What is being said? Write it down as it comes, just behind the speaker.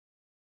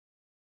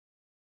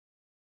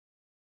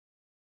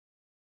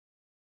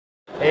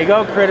you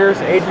go, critters.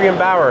 Adrian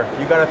Bauer.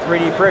 You got a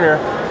 3D printer.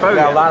 You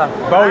got a lot of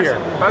Bowyer.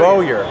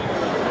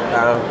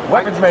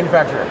 Weapons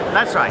manufacturer.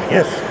 That's right,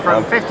 yes.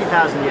 From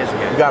 50,000 years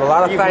ago. You got a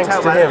lot of thanks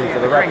to him for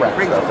the rep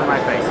brings it to my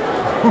face.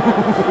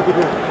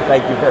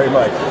 Thank you very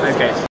much.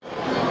 Okay.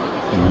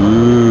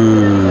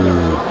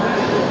 Ooh,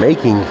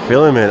 making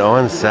filament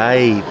on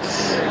site.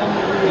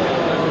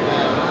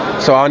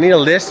 So I'll need a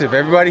list of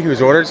everybody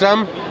who's ordered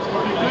some.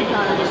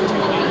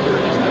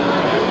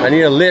 I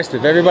need a list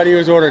of everybody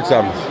who's ordered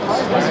some,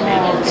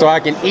 so I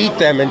can eat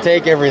them and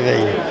take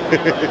everything.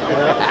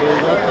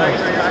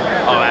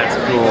 Oh, that's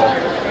cool.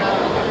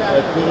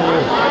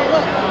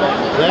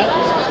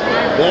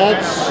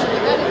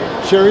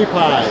 That's cherry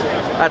pie.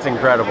 That's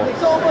incredible.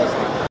 These are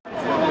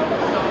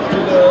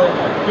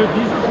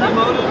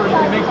preloaded, or you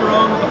can make your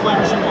own with the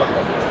flavors you want.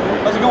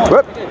 How's it going?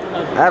 Whoop.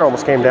 That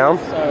almost came down.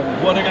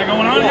 What I got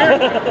going on here?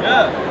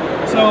 Yeah.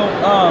 So,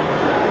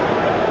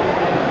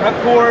 prep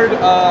cord,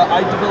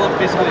 I develop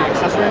basically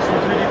accessories for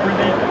 3D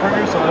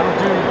printers, so I don't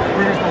do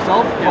printers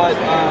myself, but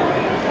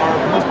our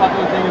most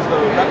popular thing is the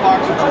rep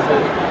box, which is the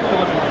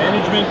filament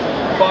management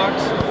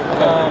box.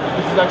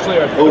 This is actually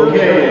our third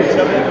iteration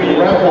of it. We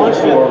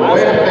launched it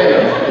last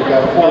year,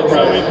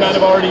 so we've kind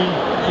of already,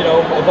 you know,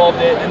 evolved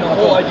it, and the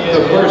whole idea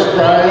is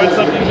it's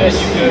something that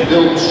you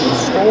could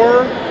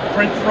store,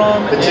 print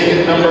from, and protect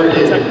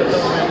the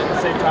filament at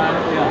the same time.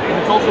 And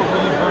it's also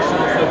really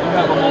versatile, so if you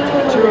have a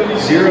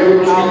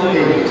multi-material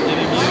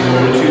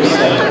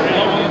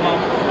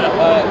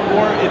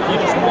or if you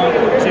just want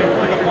to pick up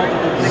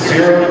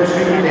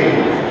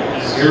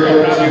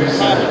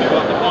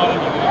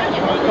multiple things.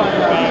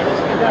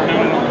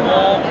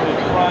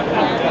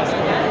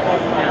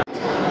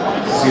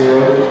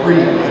 03.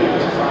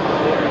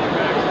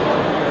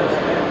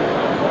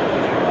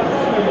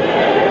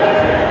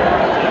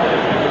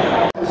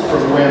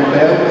 From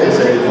Wembel is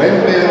a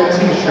Wembel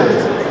t-shirt.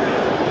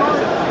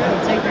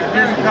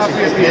 Here's a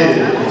copy of the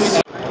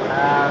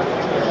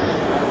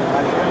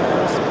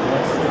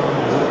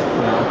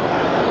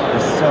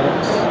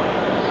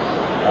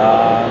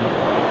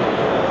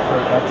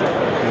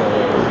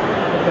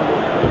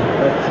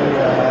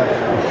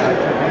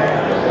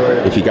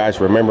If you guys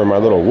remember my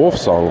little wolf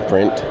song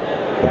print,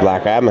 the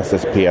Black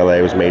Amethyst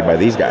PLA was made by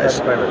these guys.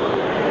 Okay,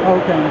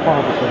 no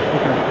problem.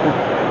 Okay, cool.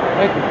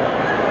 Thank you.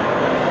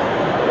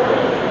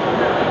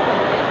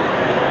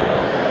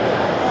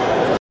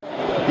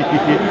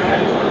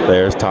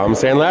 There's Tom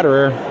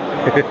Sandlatterer.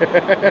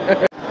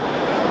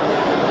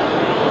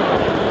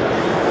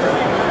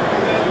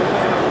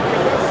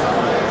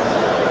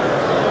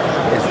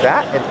 Is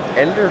that an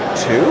Ender 2?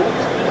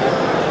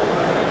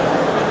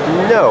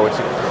 No, it's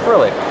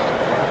acrylic.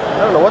 I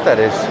don't know what that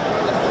is.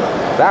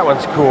 That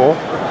one's cool.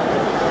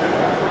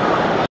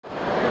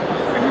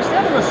 If you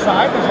stand on the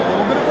side, there's a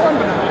little bit of one,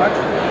 but not much.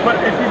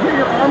 But if you get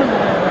your arm in the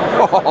way,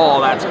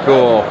 oh, that's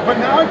cool. But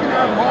now I can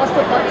add lost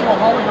effect to a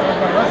hologram of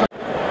my resin.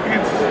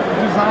 It's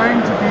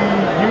designed to be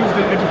used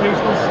in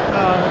educational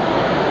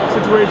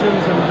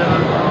situations and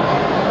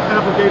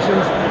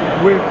applications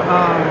with,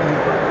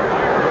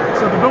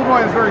 so the build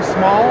line is very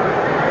small,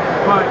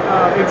 but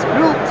it's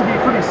built to be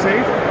pretty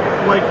safe.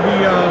 Like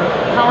the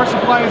power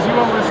supply is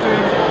UL listed,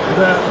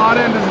 the hot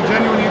end is a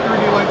genuine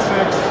E3D Light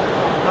 6,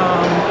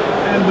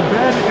 and the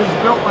bed is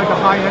built like a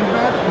high-end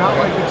bed, not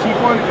like the cheap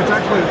one. It's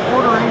actually a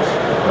 1/4 inch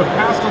of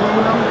cast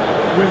aluminum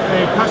with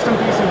a custom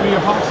PCB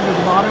epoxy at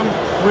the bottom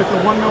with a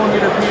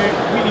 1mm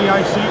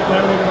PEI sheet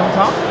laminated on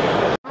top.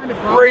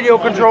 Radio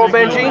control,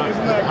 Benji.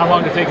 How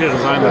long did it take to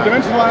design that?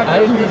 I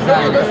didn't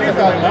design it.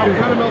 It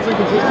kind of melts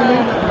inconsistently,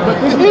 but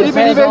this This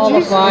has all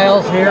the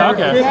files here.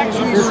 Okay. This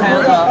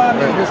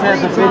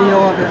has a video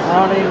of it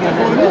running and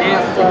then the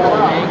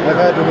I've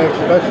had to make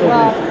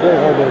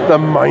special The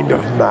mind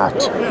of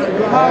Matt.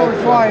 power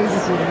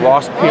twice.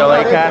 Lost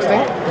PLA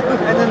casting.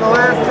 And then the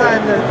last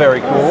time the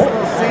Very cool.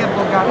 little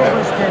sample got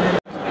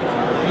twisted.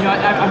 You know,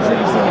 I'm sure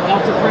you've seen the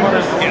Delta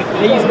printers.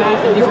 They use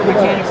math and different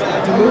mechanics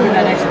to move in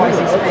that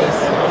XYZ space.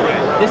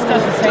 This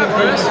does the same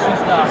thing. It's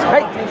just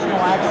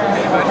rotational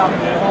axis on top of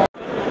the whole.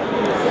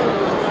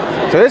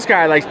 So this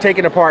guy likes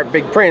taking apart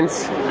big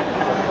prints,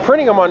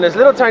 printing them on this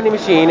little tiny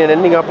machine, and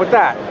ending up with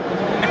that.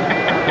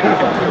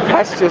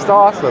 That's just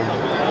awesome.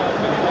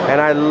 And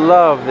I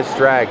love this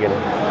dragon.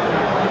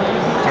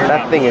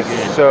 That thing is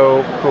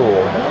so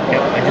cool.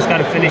 Yep, I just got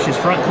to finish his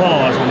front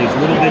claws on these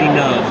little bitty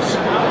nubs.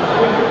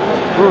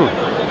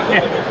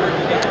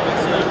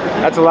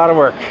 That's a lot of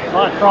work. A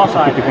lot of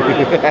cross-eyed work.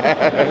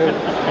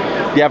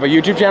 Do you have a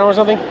YouTube channel or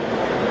something?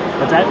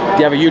 What's that?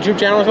 Do you have a YouTube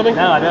channel or something?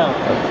 No, I don't.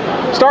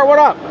 Start one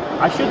up.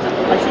 I should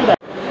have.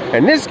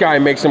 And this guy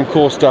makes some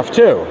cool stuff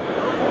too.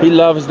 He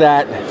loves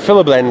that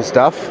Filablend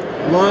stuff.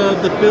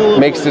 Love the Filablend.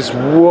 Makes this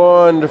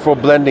wonderful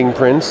blending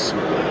prints.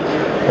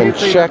 And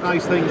check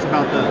nice things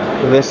about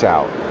that. this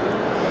out.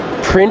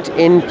 Print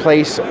in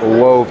place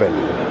woven.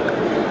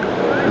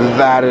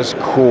 That is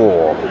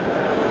cool.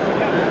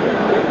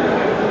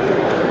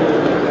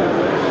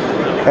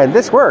 And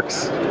this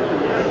works.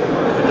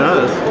 It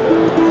does.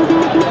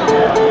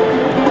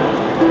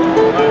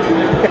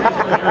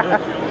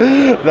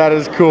 That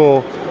is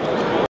cool.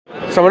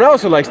 Someone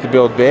else who likes to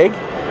build big.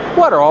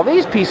 What are all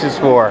these pieces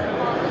for?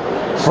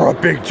 For a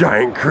big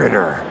giant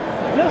critter.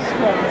 This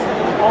one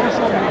all of a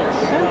sudden makes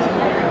sense.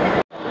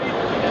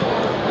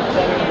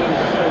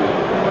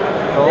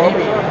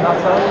 Maybe. Not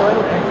selling you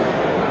anything.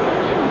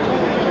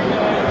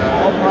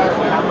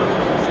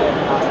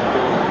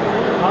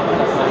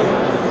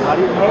 How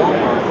do you know?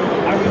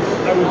 I was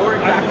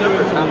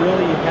doing some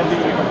really heavy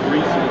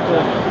greasy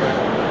filming,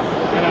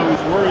 and I was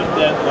worried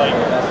that like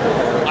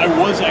I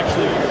was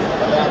actually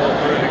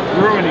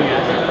ruining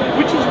it,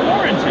 which is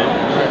warranted.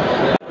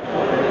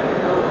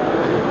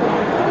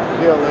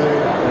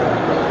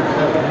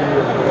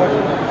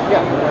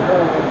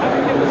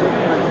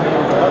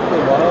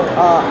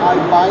 I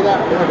buy that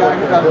from the guy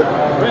who does it.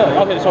 Really?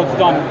 Okay, so it's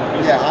done.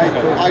 Yeah,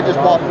 I just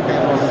bought the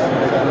panels.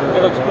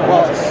 It looks cool.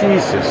 Well,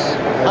 Jesus.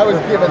 I was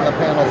given the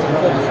panels in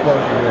full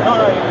disclosure.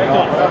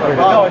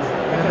 No, it's.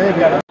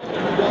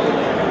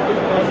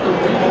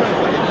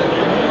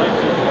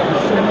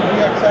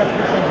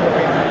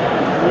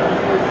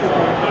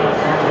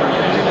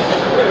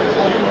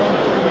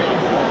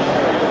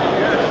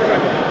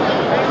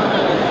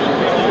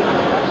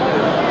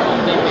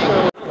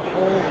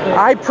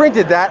 I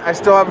printed that. I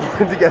still haven't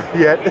put it together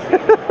yet. I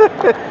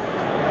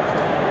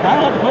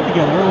don't have to put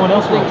together. Everyone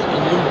else will.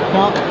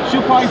 Now,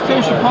 she'll probably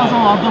finish the puzzle.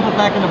 I'll dump it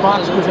back in the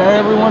box because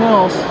everyone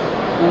else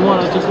will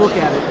want to just look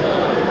at it.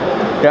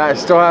 Yeah, I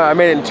still have. I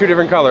made it in 2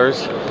 different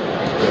colors.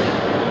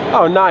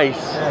 Oh, nice.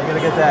 Yeah, you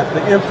gotta get that.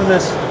 The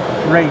infamous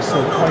race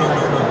of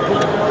 2019.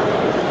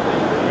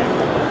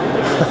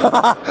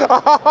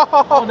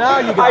 Oh, now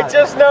you got I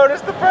just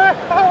noticed the print.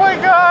 Oh my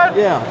God.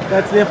 Yeah,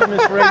 that's the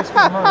infamous race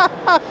from her.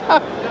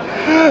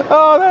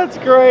 Oh, that's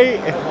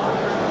great.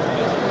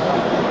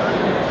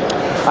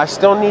 I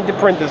still need to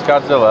print this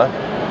Godzilla.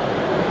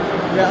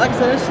 Yeah, like I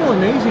said, it's still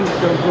amazing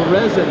the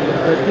resin,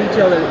 the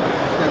detail that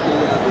the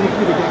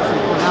indicator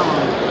actually put out on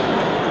it.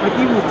 Like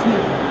even the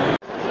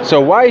teeth.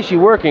 So why is she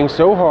working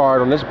so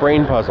hard on this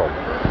brain puzzle?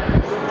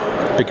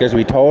 Because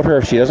we told her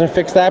if she doesn't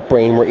fix that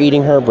brain, we're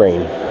eating her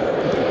brain.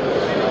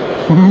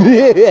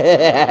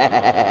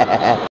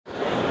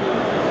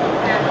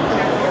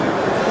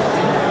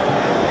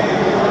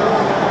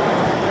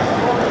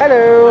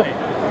 Hello.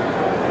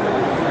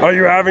 Are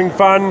you having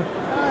fun?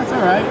 It's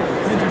all right.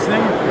 It's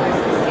interesting. I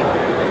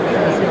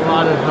see a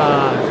lot of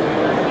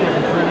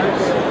different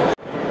printers.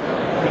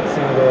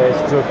 Fixing the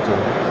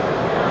structure.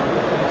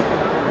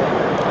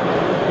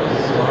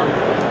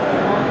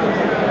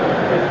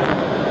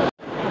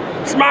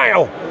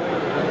 Smile.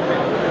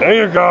 There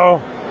you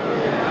go.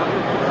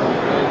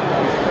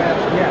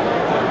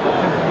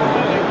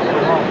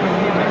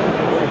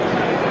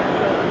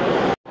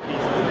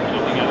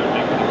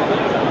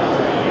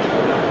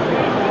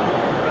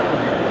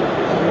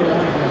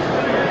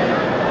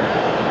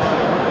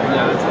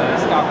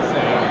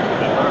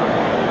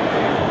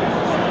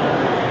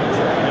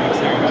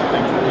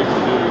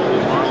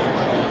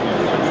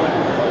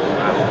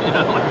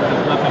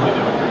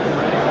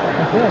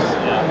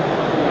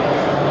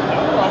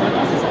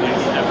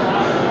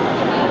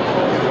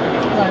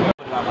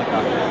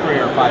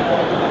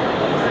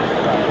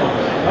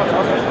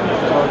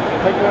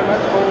 Thank you very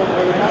much for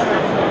your time.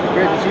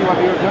 Great to see what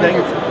you're doing.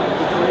 It's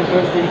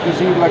interesting to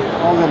see like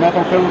all the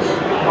metal films,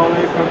 how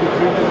they can be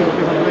treated in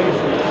different ways.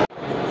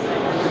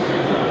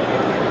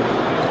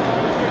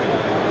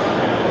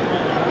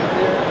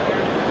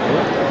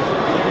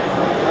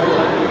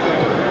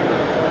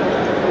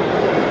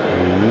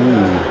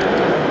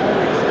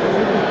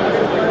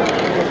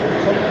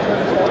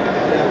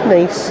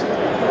 Nice.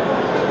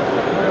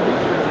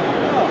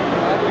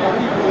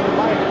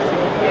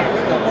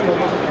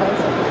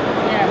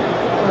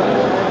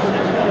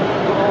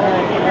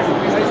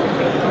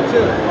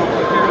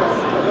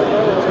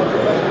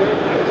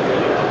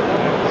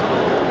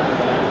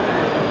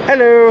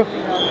 Hello.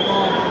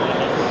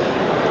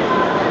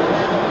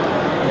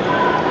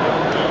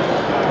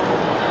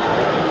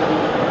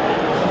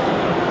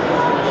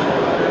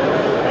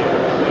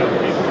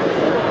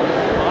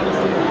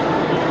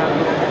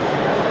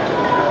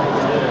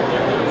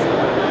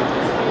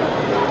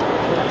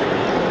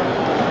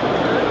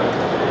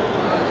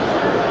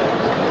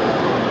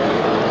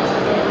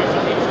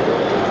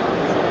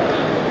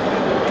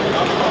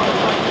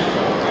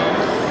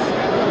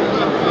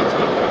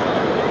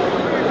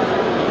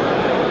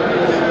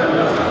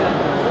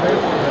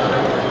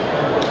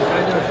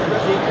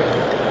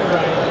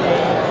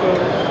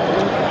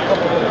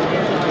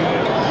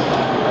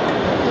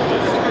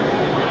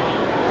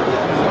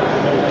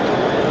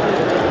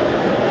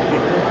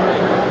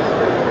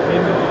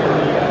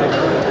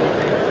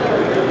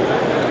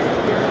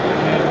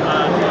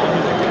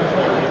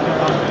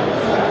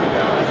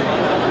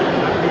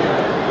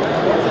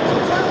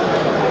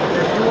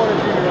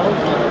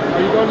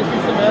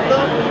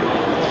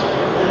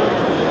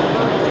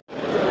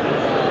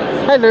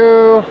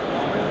 Hello.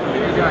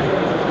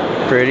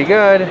 Pretty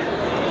good.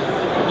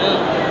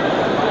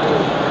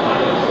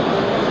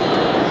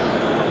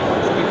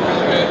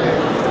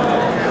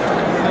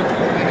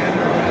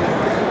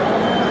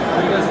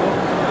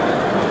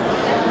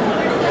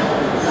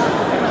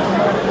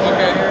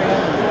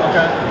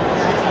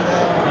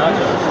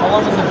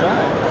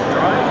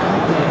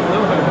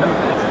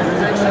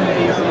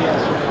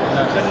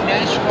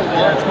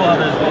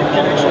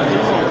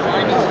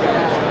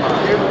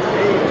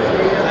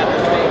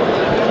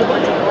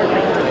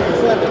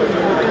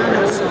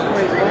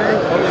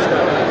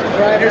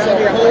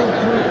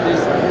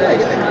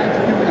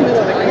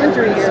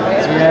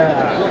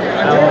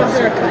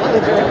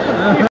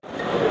 Bye.